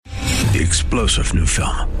The explosive new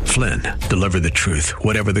film, Flynn, deliver the truth,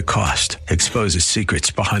 whatever the cost, exposes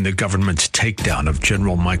secrets behind the government's takedown of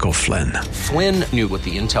General Michael Flynn. Flynn knew what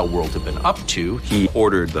the intel world had been up to. He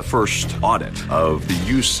ordered the first audit of the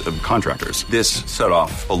use of contractors. This set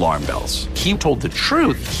off alarm bells. He told the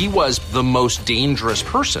truth. He was the most dangerous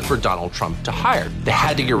person for Donald Trump to hire. They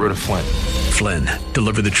had to get rid of Flynn. Flynn,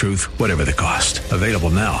 deliver the truth, whatever the cost. Available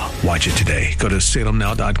now. Watch it today. Go to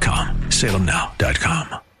salemnow.com.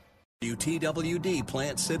 salemnow.com. WTWD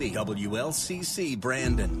Plant City, WLCC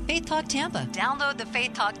Brandon. Faith Talk Tampa. Download the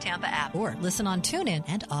Faith Talk Tampa app or listen on TuneIn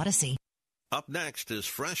and Odyssey. Up next is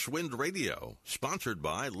Fresh Wind Radio, sponsored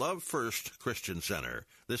by Love First Christian Center.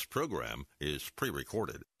 This program is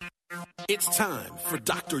pre-recorded. It's time for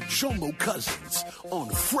Dr. Jomo Cousins on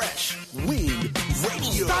Fresh Wind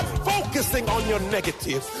Radio. Stop focusing on your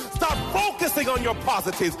negatives. Stop focusing on your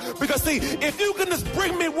positives. Because, see, if you can just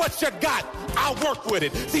bring me what you got, I'll work with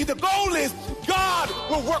it. See, the goal is God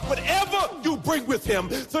will work whatever you bring with him.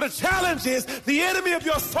 So the challenge is the enemy of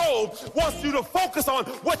your soul wants you to focus on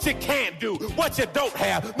what you can't do, what you don't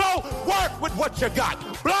have. No, work with what you got.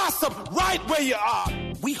 Blossom right where you are.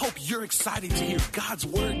 We hope you're excited to hear God's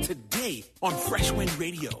word today on Fresh Wind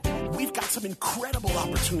Radio. We've got some incredible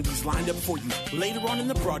opportunities lined up for you later on in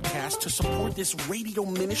the broadcast to support this radio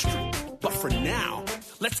ministry. But for now,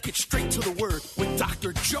 let's get straight to the word with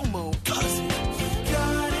Dr. Jomo Cousins.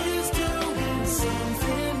 God is doing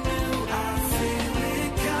something new. I feel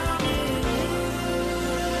it coming.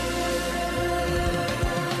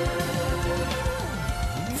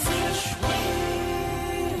 Fresh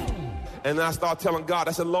Wind. And then I started telling God,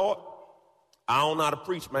 I said, Lord, I don't know how to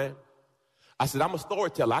preach, man. I said, I'm a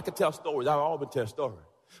storyteller. I can tell stories. I've always been telling stories.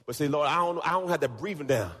 But see, Lord, I don't have that breathing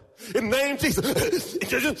down. In the name of Jesus.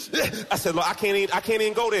 I said, Lord, I can't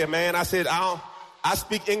even go there, man. I said, I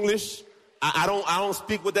speak English. I don't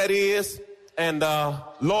speak what that is. And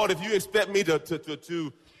Lord, if you expect me on the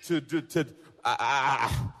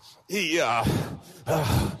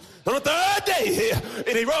third day,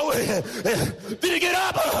 and he wrote, did he get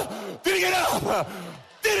up? Did he get up?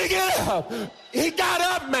 Did he get up? He got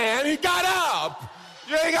up, man. He got up.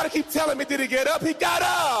 You ain't got to keep telling me, did he get up? He got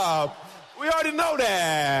up. We already know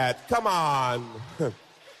that. Come on.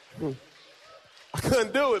 I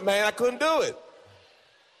couldn't do it, man. I couldn't do it.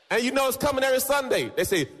 And you know it's coming every Sunday. They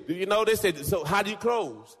say, do you know? They say, so how do you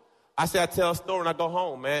close? I say, I tell a story and I go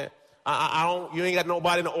home, man. I don't, you ain't got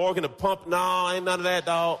nobody in the organ to pump. No, ain't none of that,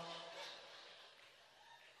 dog.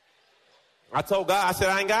 I told God, I said,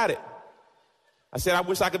 I ain't got it. I said, I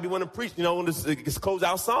wish I could be one to preach, you know, when this close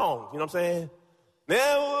out song. You know what I'm saying?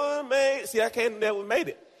 Never made, see, I can't never made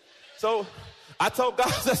it. So I told God,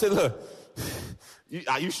 I said, look,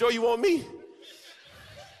 are you sure you want me?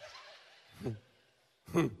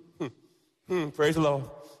 Praise the Lord.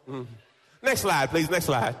 Next slide, please, next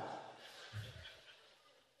slide.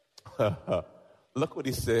 Look what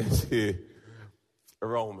he says here,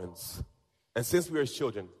 Romans. And since we are his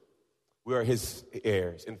children, we are his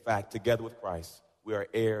heirs. In fact, together with Christ, we are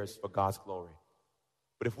heirs for God's glory.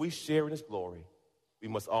 But if we share in his glory, we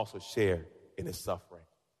must also share in his suffering.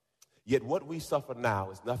 Yet what we suffer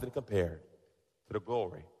now is nothing compared to the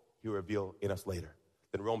glory he will reveal in us later.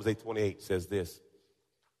 Then Romans 8:28 says this.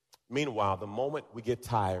 Meanwhile, the moment we get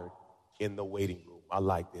tired in the waiting room, I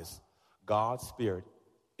like this, God's Spirit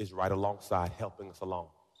is right alongside helping us along.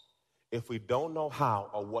 If we don't know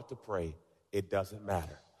how or what to pray, it doesn't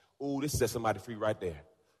matter. Ooh, this sets somebody free right there.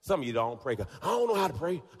 Some of you don't pray. I don't know how to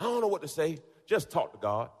pray. I don't know what to say. Just talk to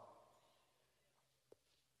God.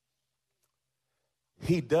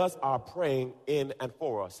 He does our praying in and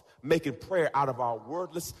for us, making prayer out of our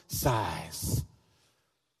wordless sighs.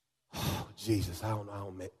 Oh, Jesus,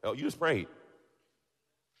 oh, you just prayed.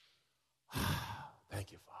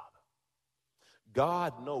 Thank you, Father.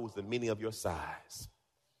 God knows the meaning of your sighs.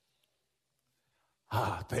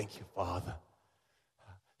 Thank you, Father.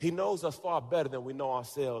 He knows us far better than we know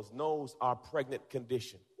ourselves, knows our pregnant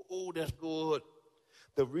condition. Oh, that's good.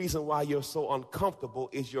 The reason why you're so uncomfortable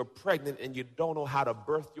is you're pregnant and you don't know how to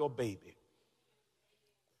birth your baby.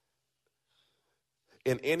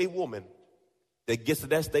 In any woman that gets to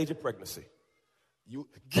that stage of pregnancy, you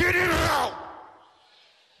get it out.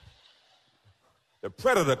 The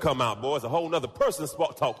predator come out, boy. It's a whole nother person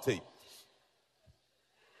talk to you.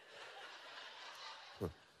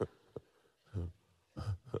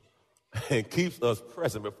 And keeps us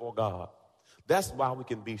present before God. That's why we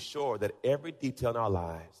can be sure that every detail in our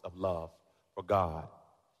lives of love for God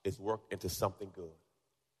is worked into something good.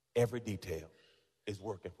 Every detail is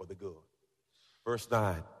working for the good. Verse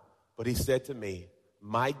 9, but he said to me,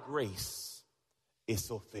 my grace is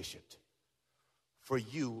sufficient For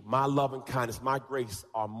you, my love and kindness, my grace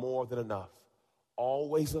are more than enough,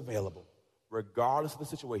 always available, regardless of the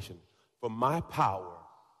situation. For my power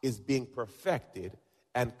is being perfected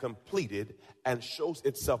and completed and shows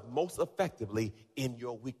itself most effectively in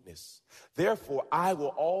your weakness. Therefore, I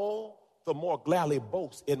will all the more gladly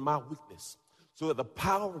boast in my weakness, so that the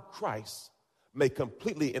power of Christ may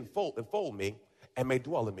completely enfold me and may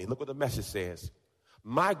dwell in me. Look what the message says.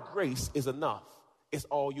 My grace is enough. It's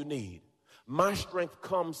all you need. My strength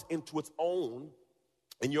comes into its own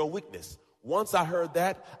in your weakness. Once I heard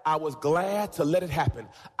that, I was glad to let it happen.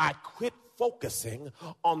 I quit focusing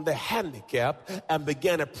on the handicap and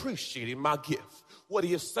began appreciating my gift. What are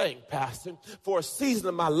you saying, Pastor? For a season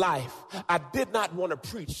of my life, I did not want to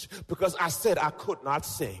preach because I said I could not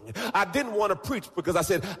sing. I didn't want to preach because I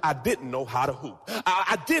said I didn't know how to hoop.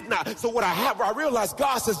 I did not. So what I realized,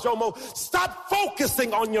 God says, Jomo, stop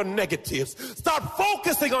focusing on your negatives. Start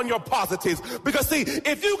focusing on your positives. Because see,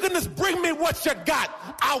 if you can just bring me what you got,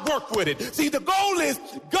 I'll work with it. See, the goal is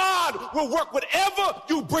God will work whatever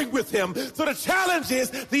you bring with him. So the challenge is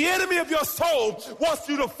the enemy of your soul wants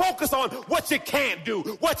you to focus on what you can't do,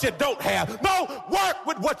 what you don't have. No, work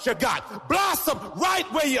with what you got. Blossom right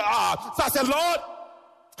where you are. So I said, Lord,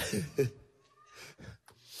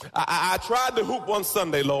 I tried to hoop one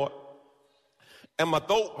Sunday, Lord, and my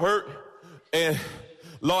throat hurt. And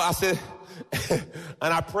Lord, I said,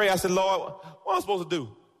 and I pray, I said, Lord, what am I supposed to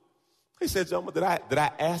do? He said, Jomo, did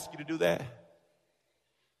I ask you to do that?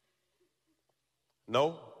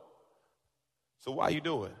 No. So why you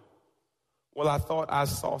do it? Well, I thought I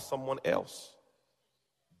saw someone else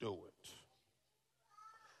do it.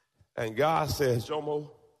 And God says, Jomo,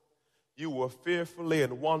 you were fearfully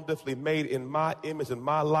and wonderfully made in my image and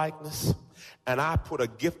my likeness, and I put a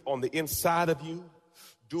gift on the inside of you.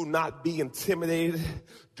 Do not be intimidated.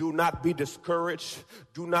 Do not be discouraged.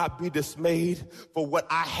 Do not be dismayed. For what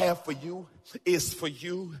I have for you is for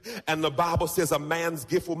you. And the Bible says a man's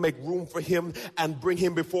gift will make room for him and bring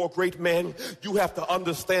him before great men. You have to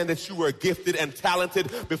understand that you were gifted and talented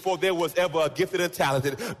before there was ever a gifted and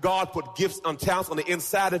talented. God put gifts and talents on the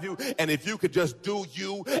inside of you. And if you could just do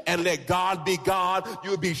you and let God be God,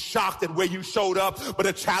 you would be shocked at where you showed up. But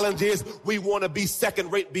the challenge is we want to be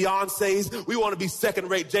second-rate Beyoncés. We want to be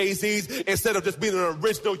second-rate Jay-Z's instead of just being an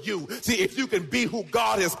original you. See, if you can be who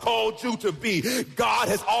God has called you to be, God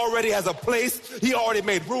already has a place. He already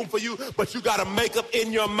made room for you, but you got to make up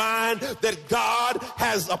in your mind that God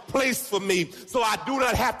has a place for me. So I do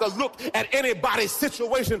not have to look at anybody's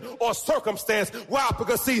situation or circumstance. Why?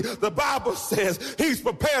 Because see, the Bible says he's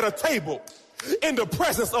prepared a table in the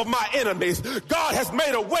presence of my enemies. God has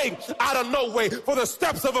made a way out of no way, for the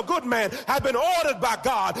steps of a good man have been ordered by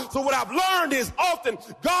God. So what I've learned is often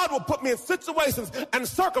God will put me in situations and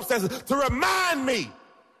circumstances to remind me,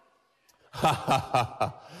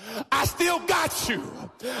 I still got you.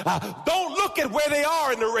 Don't look at where they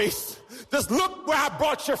are in the race. Just look where I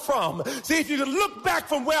brought you from. See, if you can look back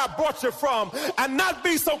from where I brought you from and not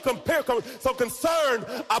be so concerned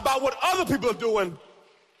about what other people are doing,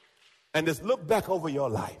 and just look back over your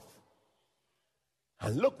life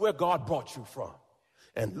and look where God brought you from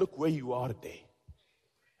and look where you are today.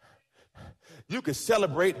 You can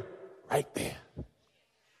celebrate right there.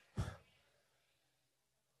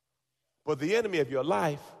 But the enemy of your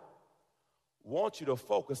life wants you to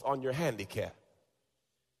focus on your handicap.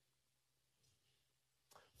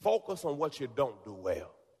 Focus on what you don't do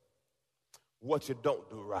well, what you don't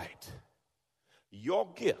do right. Your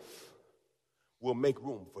gift will make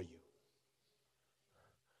room for you.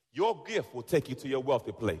 Your gift will take you to your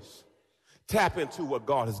wealthy place. Tap into what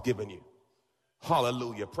God has given you.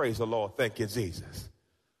 Hallelujah. Praise the Lord. Thank you, Jesus.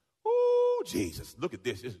 Ooh, Jesus. Look at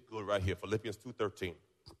this. This is good right here. Philippians 2:13.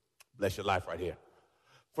 Bless your life right here.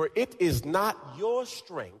 For it is not your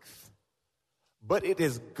strength, but it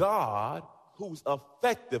is God who's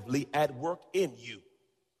effectively at work in you,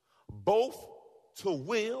 both to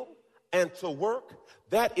will and to work.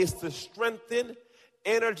 That is to strengthen,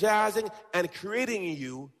 energizing, and creating in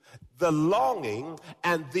you the longing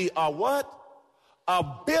and the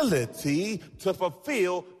ability to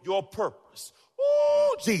fulfill your purpose.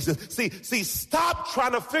 Oh, Jesus. See, stop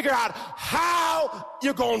trying to figure out how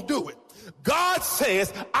you're going to do it. God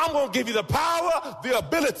says, I'm going to give you the power, the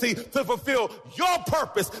ability to fulfill your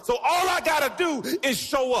purpose. So all I got to do is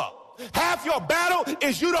show up. Half your battle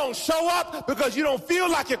is you don't show up because you don't feel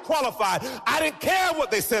like you're qualified. I didn't care what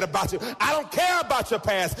they said about you. I don't care about your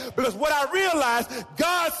past, because what I realized,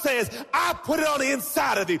 God says, I put it on the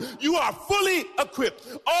inside of you. You are fully equipped.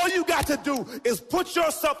 All you got to do is put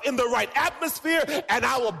yourself in the right atmosphere and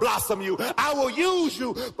I will blossom you. I will use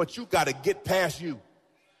you, but you got to get past you.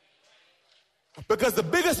 Because the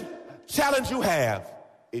biggest challenge you have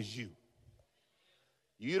is you.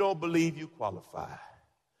 You don't believe you qualify.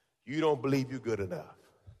 You don't believe you're good enough.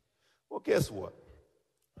 Well, guess what?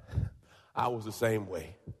 I was the same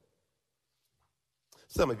way.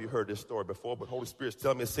 Some of you heard this story before, but Holy Spirit's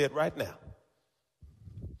telling me to say it right now.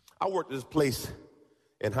 I worked at this place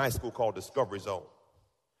in high school called Discovery Zone.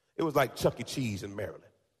 It was like Chuck E. Cheese in Maryland.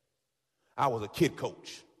 I was a kid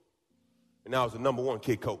coach, and I was the number one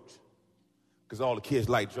kid coach because all the kids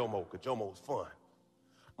liked Jomo because Jomo was fun.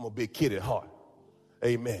 I'm a big kid at heart.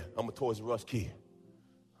 Amen. I'm a Toys R Us kid.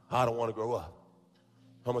 I don't want to grow up.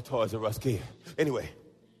 I'm a Toys R Us kid. Anyway,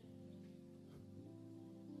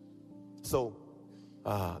 so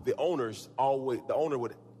the owner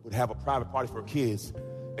would have a private party for kids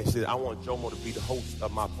and said, I want Jomo to be the host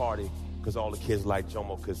of my party because all the kids like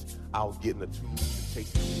Jomo because I was getting the tubes and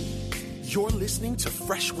tasting. You're listening to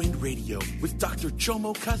Fresh Wind Radio with Dr.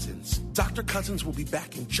 Jomo Cousins. Dr. Cousins will be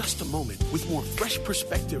back in just a moment with more fresh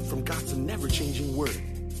perspective from God's never-changing word.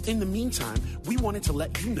 In the meantime, we wanted to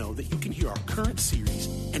let you know that you can hear our current series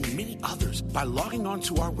and many others by logging on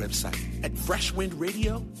to our website at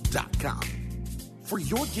freshwindradio.com. For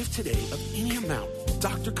your gift today of any amount,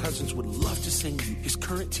 Dr. Cousins would love to send you his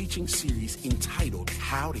current teaching series entitled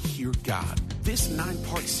How to Hear God. This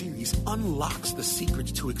 9-part series unlocks the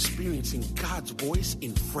secrets to experiencing God's voice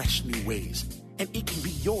in fresh new ways, and it can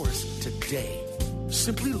be yours today.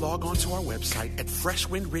 Simply log on to our website at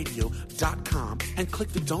freshwindradio.com and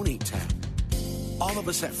click the Donate tab. All of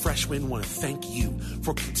us at Fresh Wind want to thank you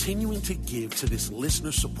for continuing to give to this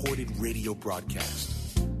listener-supported radio broadcast.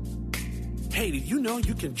 Hey, did you know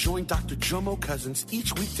you can join Dr. Jomo Cousins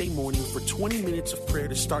each weekday morning for 20 minutes of prayer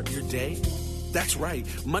to start your day? That's right.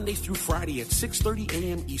 Monday through Friday at 6:30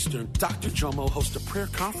 a.m. Eastern, Dr. Jomo hosts a prayer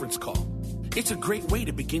conference call. It's a great way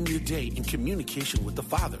to begin your day in communication with the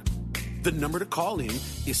Father. The number to call in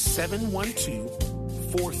is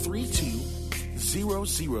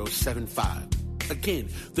 712-432-0075. Again,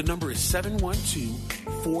 the number is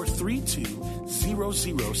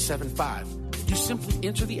 712-432-0075. You simply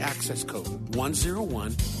enter the access code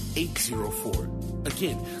 101804.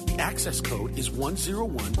 Again, the access code is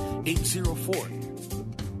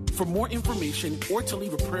 101804. For more information or to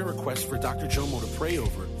leave a prayer request for Dr. Jomo to pray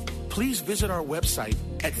over, please visit our website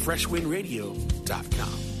at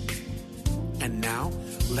freshwindradio.com. And now,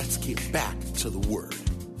 let's get back to the Word.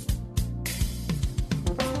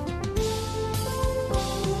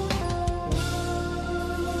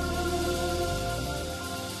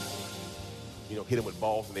 You know, hit him with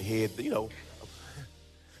balls in the head. You know,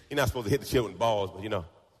 you're not supposed to hit the children with balls, but you know.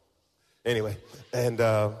 Anyway, and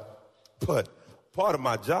but part of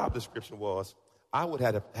my job description was I would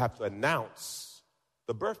have to announce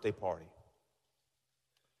the birthday party.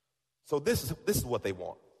 So this is what they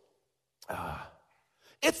want.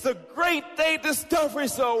 It's a great day at Discovery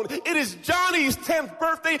Zone. It is Johnny's 10th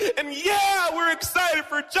birthday, and yeah, we're excited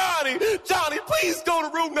for Johnny. Johnny, please go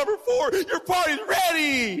to room number 4. Your party's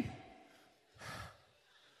ready.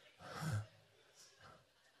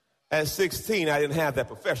 At 16, I didn't have that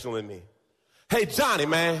professional in me. Hey, Johnny,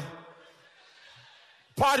 man,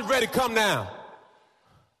 party ready, come now.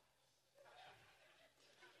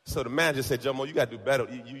 So the manager said, Jomo, you got to do better.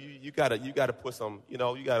 You got to put some, you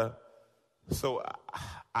know, you got to. So,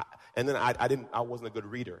 and then I wasn't a good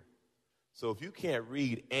reader. So if you can't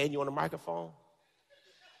read and you're on the microphone,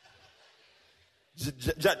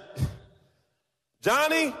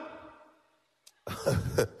 Johnny,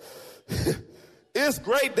 it's a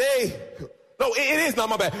great day. No, it is not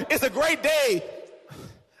my bad. It's a great day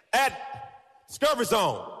at Discovery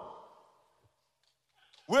Zone.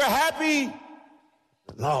 We're happy.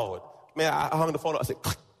 Lord, man, I hung the phone up. I said,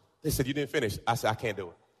 they said, you didn't finish. I said, I can't do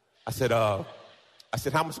it. I said, how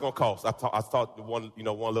much it gonna cost? I thought one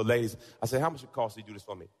little ladies. I said, how much it cost to do this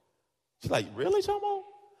for me? She's like, really, Jomo?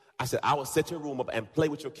 I said, I will set your room up and play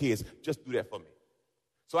with your kids. Just do that for me.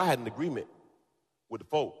 So I had an agreement with the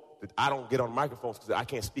folk that I don't get on microphones because I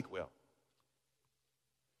can't speak well.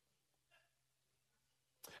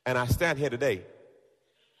 And I stand here today.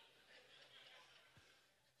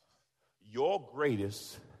 Your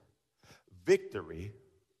greatest victory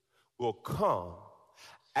will come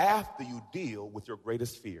after you deal with your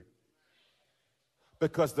greatest fear.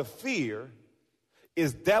 Because the fear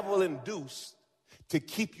is devil-induced to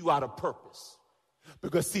keep you out of purpose.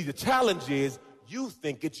 Because, see, the challenge is you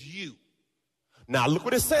think it's you. Now, look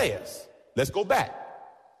what it says. Let's go back.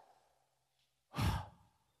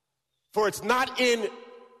 For it's not in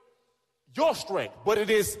your strength, but it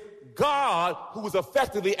is God who is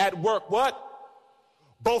effectively at work, what?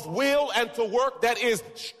 both will and to work, that is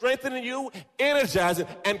strengthening you, energizing,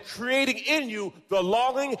 and creating in you the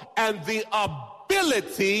longing and the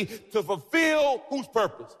ability to fulfill whose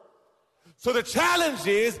purpose? So the challenge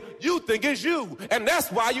is you think it's you. And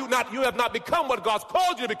that's why you have not become what God's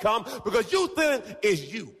called you to become, because you think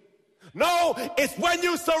it's you. No, it's when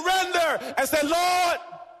you surrender and say, Lord,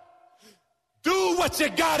 do what you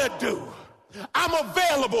gotta do. I'm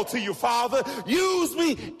available to you, Father. Use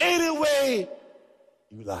me any way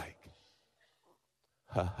you like.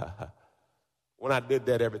 When I did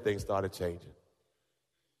that, everything started changing.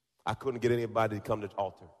 I couldn't get anybody to come to the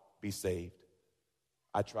altar, be saved.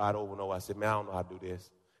 I tried over and over. I said, man, I don't know how to do this.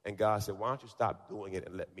 And God said, why don't you stop doing it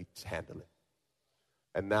and let me handle it?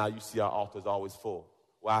 And now you see our altar is always full.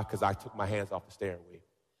 Why? Because I took my hands off the steering wheel.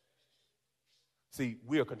 See,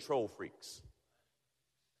 we are control freaks.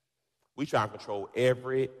 We try to control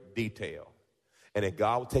every detail. And then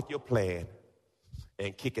God will take your plan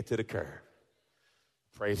and kick it to the curb.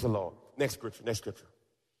 Praise the Lord. Next scripture.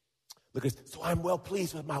 Look at this. So I'm well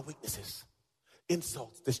pleased with my weaknesses,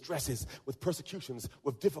 insults, distresses, with persecutions,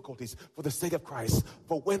 with difficulties for the sake of Christ.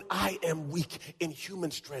 For when I am weak in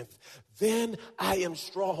human strength, then I am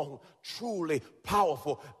strong, truly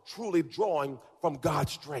powerful, truly drawing from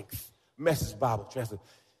God's strength. Message Bible translate.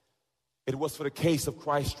 It was for the case of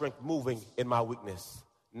Christ's strength moving in my weakness.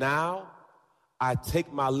 Now I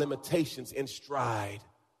take my limitations in stride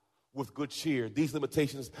with good cheer. These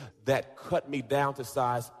limitations that cut me down to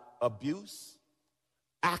size: abuse,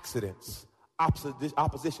 accidents,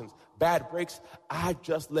 oppositions, bad breaks. I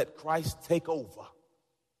just let Christ take over.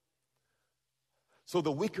 So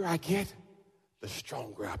the weaker I get, the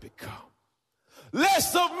stronger I become.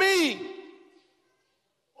 Less of me,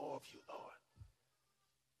 more of you, Lord.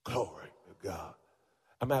 Glory to God.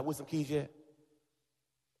 Am I at Wisdom Keys yet?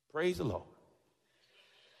 Praise the Lord.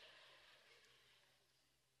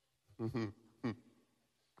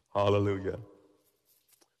 Hallelujah.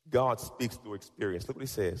 God speaks through experience. Look what he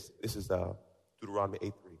says. This is Deuteronomy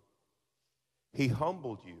 8:3. He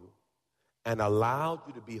humbled you and allowed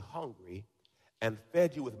you to be hungry and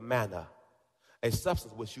fed you with manna, a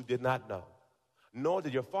substance which you did not know, nor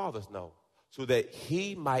did your fathers know, so that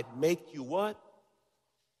he might make you what?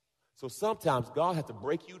 So sometimes God has to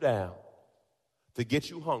break you down to get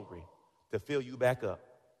you hungry, to fill you back up.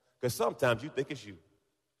 Because sometimes you think it's you.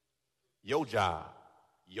 Your job,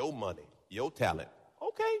 your money, your talent.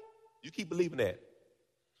 Okay, you keep believing that.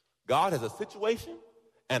 God has a situation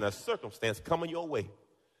and a circumstance coming your way,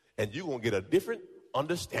 and you're going to get a different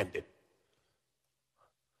understanding.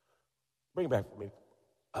 Bring it back for me.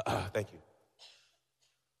 Thank you.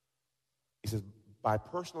 He says, by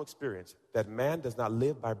personal experience, that man does not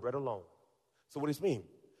live by bread alone. So what does this mean?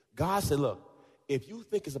 God said, look, if you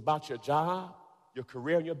think it's about your job, your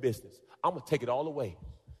career, and your business, I'm going to take it all away,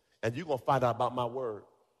 and you're going to find out about my word.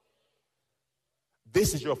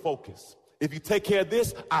 This is your focus. If you take care of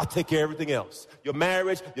this, I'll take care of everything else. Your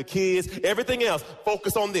marriage, your kids, everything else,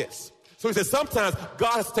 focus on this. So he said, sometimes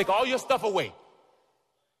God has to take all your stuff away.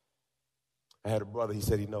 I had a brother, he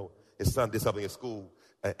said, his son did something in school,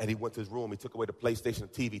 and he went to his room, he took away the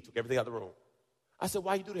PlayStation, the TV, took everything out of the room. I said,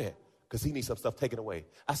 why you do that? Because he needs some stuff taken away.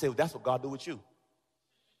 I said, well, that's what God do with you.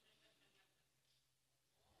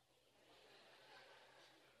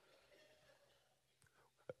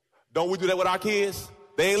 Don't we do that with our kids?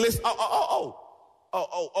 They ain't listen. You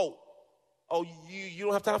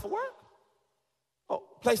don't have time for work? Oh,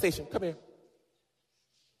 PlayStation, come here.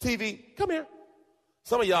 TV, come here.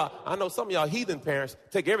 I know some of y'all heathen parents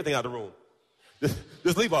take everything out of the room.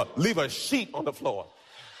 Just leave a sheet on the floor.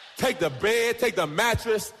 Take the bed, take the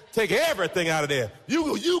mattress, take everything out of there.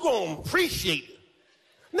 You gonna appreciate it.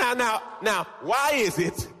 Now, why is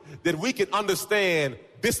it that we can understand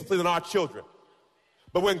discipline in our children?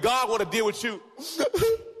 But when God want to deal with you,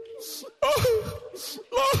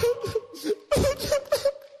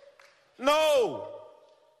 no,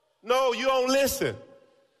 you don't listen.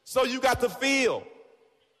 So you got to feel.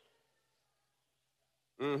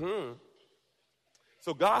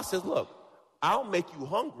 So God says, look, I'll make you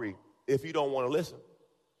hungry if you don't want to listen.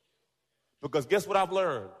 Because guess what I've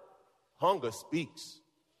learned? Hunger speaks.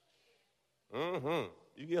 You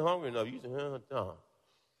get hungry enough, you say,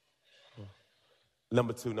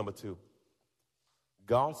 Number two.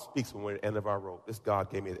 God speaks when we're at the end of our rope. This God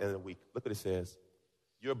gave me at the end of the week. Look what it says.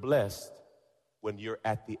 You're blessed when you're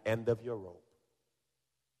at the end of your rope.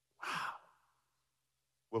 Wow.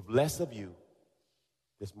 With less of you,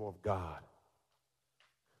 there's more of God.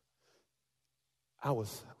 I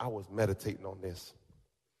was meditating on this.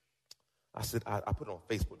 I said, I put it on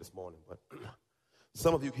Facebook this morning, but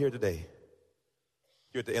some of you here today,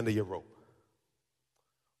 you're at the end of your rope.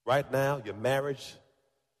 Right now, your marriage,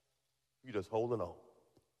 you're just holding on.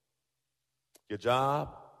 Your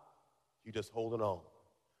job, you're just holding on.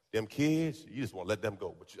 Them kids, you just want to let them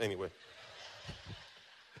go. But anyway.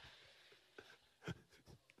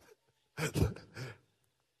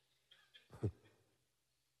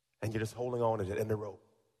 And you're just holding on to the end of the rope.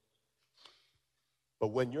 But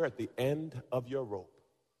when you're at the end of your rope,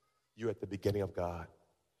 you're at the beginning of God.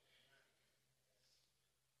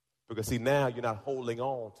 Because see, now you're not holding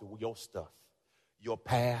on to your stuff, your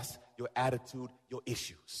past, your attitude, your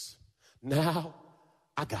issues. Now,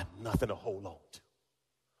 I got nothing to hold on to.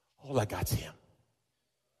 All I got's him.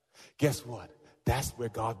 Guess what? That's where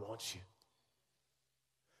God wants you.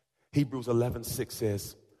 Hebrews 11:6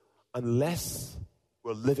 says, unless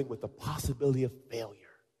we're living with the possibility of failure,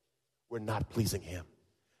 we're not pleasing him.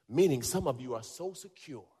 Meaning some of you are so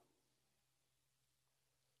secure.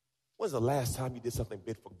 When's the last time you did something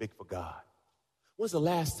big for God? When's the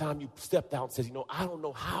last time you stepped out and said, I don't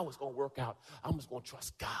know how it's going to work out. I'm just going to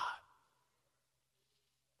trust God.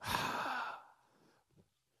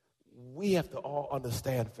 We have to all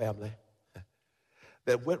understand, family,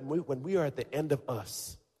 that when we are at the end of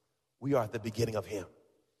us, we are at the beginning of him.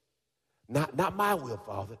 Not my will,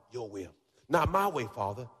 Father, your will. Not my way,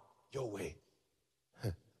 Father, your way.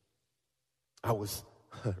 I was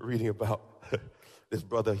reading about this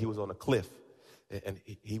brother. He was on a cliff, and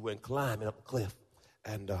he went climbing up the cliff.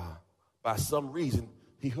 And by some reason,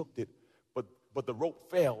 he hooked it, but the rope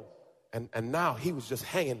fell, and now he was just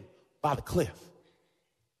hanging by the cliff.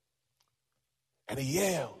 And he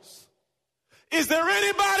yells, is there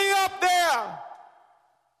anybody up there?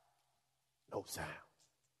 No sound.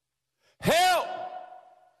 Help!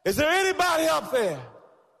 Is there anybody up there?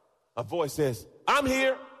 A voice says, I'm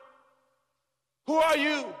here. Who are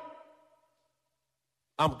you?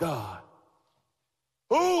 I'm God.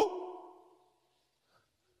 Who?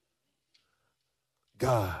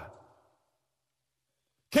 God.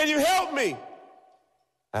 Can you help me?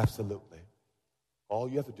 Absolutely. All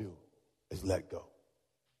you have to do is let go.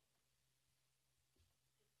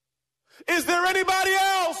 Is there anybody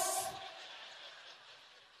else?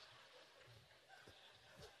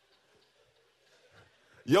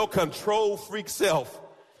 Your control freak self.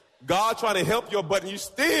 God trying to help you, but you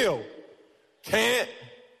still can't.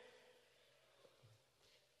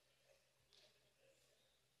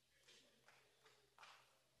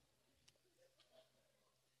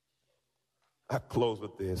 I close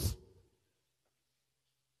with this.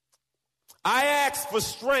 I asked for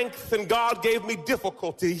strength, and God gave me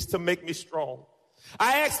difficulties to make me strong.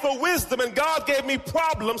 I asked for wisdom, and God gave me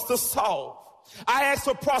problems to solve. I asked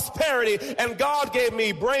for prosperity, and God gave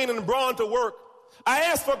me brain and brawn to work. I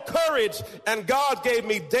asked for courage, and God gave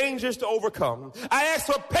me dangers to overcome. I asked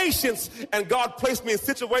for patience, and God placed me in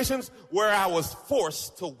situations where I was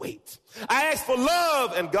forced to wait. I asked for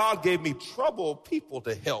love, and God gave me troubled people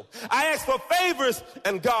to help. I asked for favors,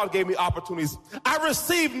 and God gave me opportunities. I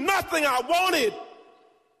received nothing I wanted.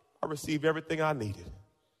 I received everything I needed.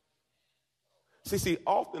 See,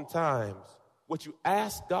 oftentimes, what you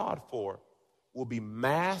ask God for will be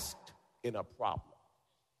masked in a problem.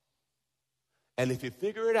 And if you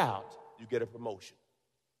figure it out, you get a promotion.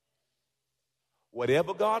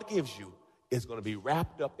 Whatever God gives you is going to be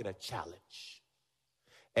wrapped up in a challenge.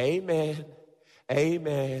 Amen.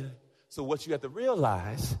 Amen. So what you have to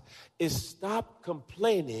realize is stop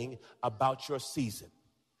complaining about your season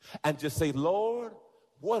and just say, Lord,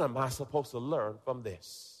 what am I supposed to learn from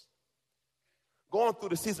this? Going through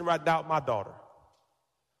the season right now with my daughter,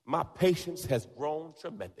 my patience has grown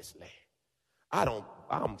tremendously.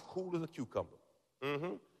 I'm cool as a cucumber.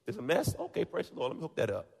 It's a mess. Okay, praise the Lord. Let me hook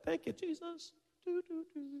that up. Thank you, Jesus.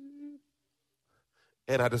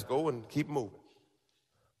 And I just go and keep moving.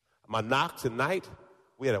 My knocks at night,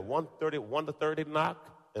 we had a 1 to 30 knock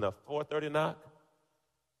and a 4:30 knock.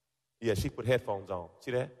 Yeah, she put headphones on.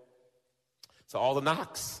 See that? So all the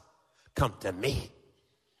knocks come to me.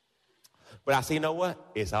 But I say, you know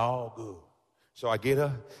what? It's all good. So I get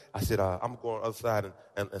her. I said, I'm going on the other side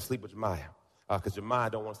and sleep with Jemiah. Because Jemiah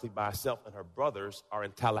don't want to sleep by herself, and her brothers are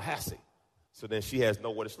in Tallahassee. So then she has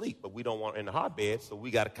nowhere to sleep, but we don't want her in our bed, so we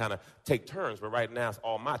got to kind of take turns. But right now, it's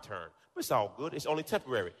all my turn. But it's all good. It's only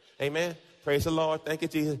temporary. Amen? Praise the Lord. Thank you,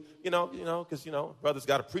 Jesus. Because, brothers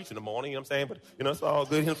got to preach in the morning, you know what I'm saying? But, it's all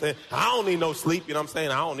good, you know what I'm saying? I don't need no sleep, you know what I'm saying?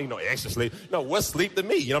 I don't need no extra sleep. What's sleep to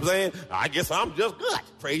me, you know what I'm saying? I guess I'm just good.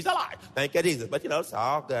 Praise the Lord. Thank you, Jesus. But, it's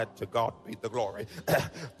all good. To God be the glory.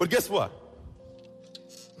 But guess what?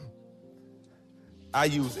 I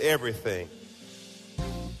use everything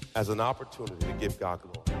as an opportunity to give God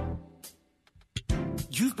glory.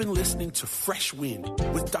 You've been listening to Fresh Wind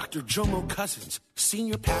with Dr. Jomo Cousins,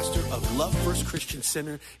 Senior Pastor of Love First Christian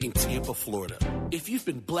Center in Tampa, Florida. If you've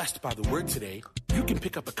been blessed by the word today, you can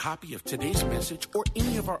pick up a copy of today's message or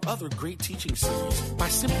any of our other great teaching series by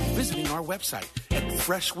simply visiting our website at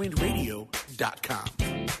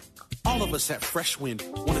freshwindradio.com. All of us at Fresh Wind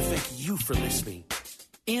want to thank you for listening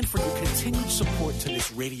and for your continued support to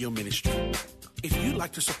this radio ministry. If you'd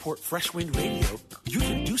like to support Fresh Wind Radio, you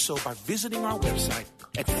can do so by visiting our website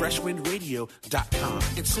at freshwindradio.com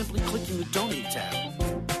and simply clicking the Donate tab.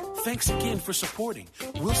 Thanks again for supporting.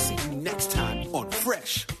 We'll see you next time on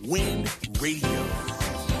Fresh Wind Radio.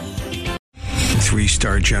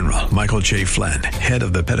 3-star General Michael J. Flynn, head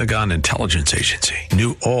of the Pentagon Intelligence Agency,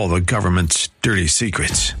 knew all the government's dirty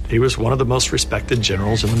secrets. He was one of the most respected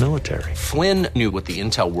generals in the military. Flynn knew what the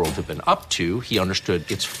intel world had been up to. He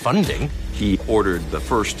understood its funding. He ordered the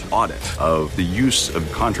first audit of the use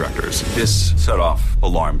of contractors. This set off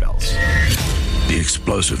alarm bells. The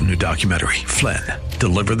explosive new documentary, Flynn,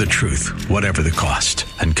 Deliver the Truth, Whatever the Cost,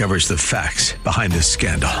 uncovers the facts behind this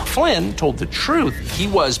scandal. Flynn told the truth. He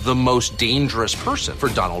was the most dangerous person for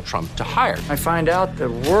Donald Trump to hire. I find out the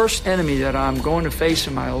worst enemy that I'm going to face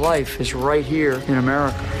in my life is right here in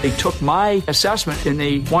America. They took my assessment and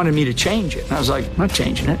they wanted me to change it. And I was like, I'm not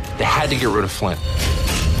changing it. They had to get rid of Flynn.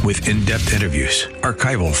 With in-depth interviews,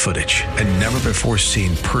 archival footage, and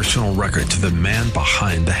never-before-seen personal records of the man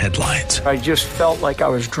behind the headlines. I just felt like I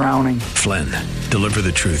was drowning. Flynn, Deliver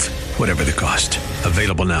the Truth, Whatever the Cost.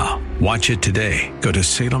 Available now. Watch it today. Go to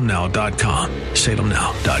salemnow.com.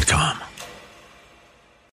 salemnow.com.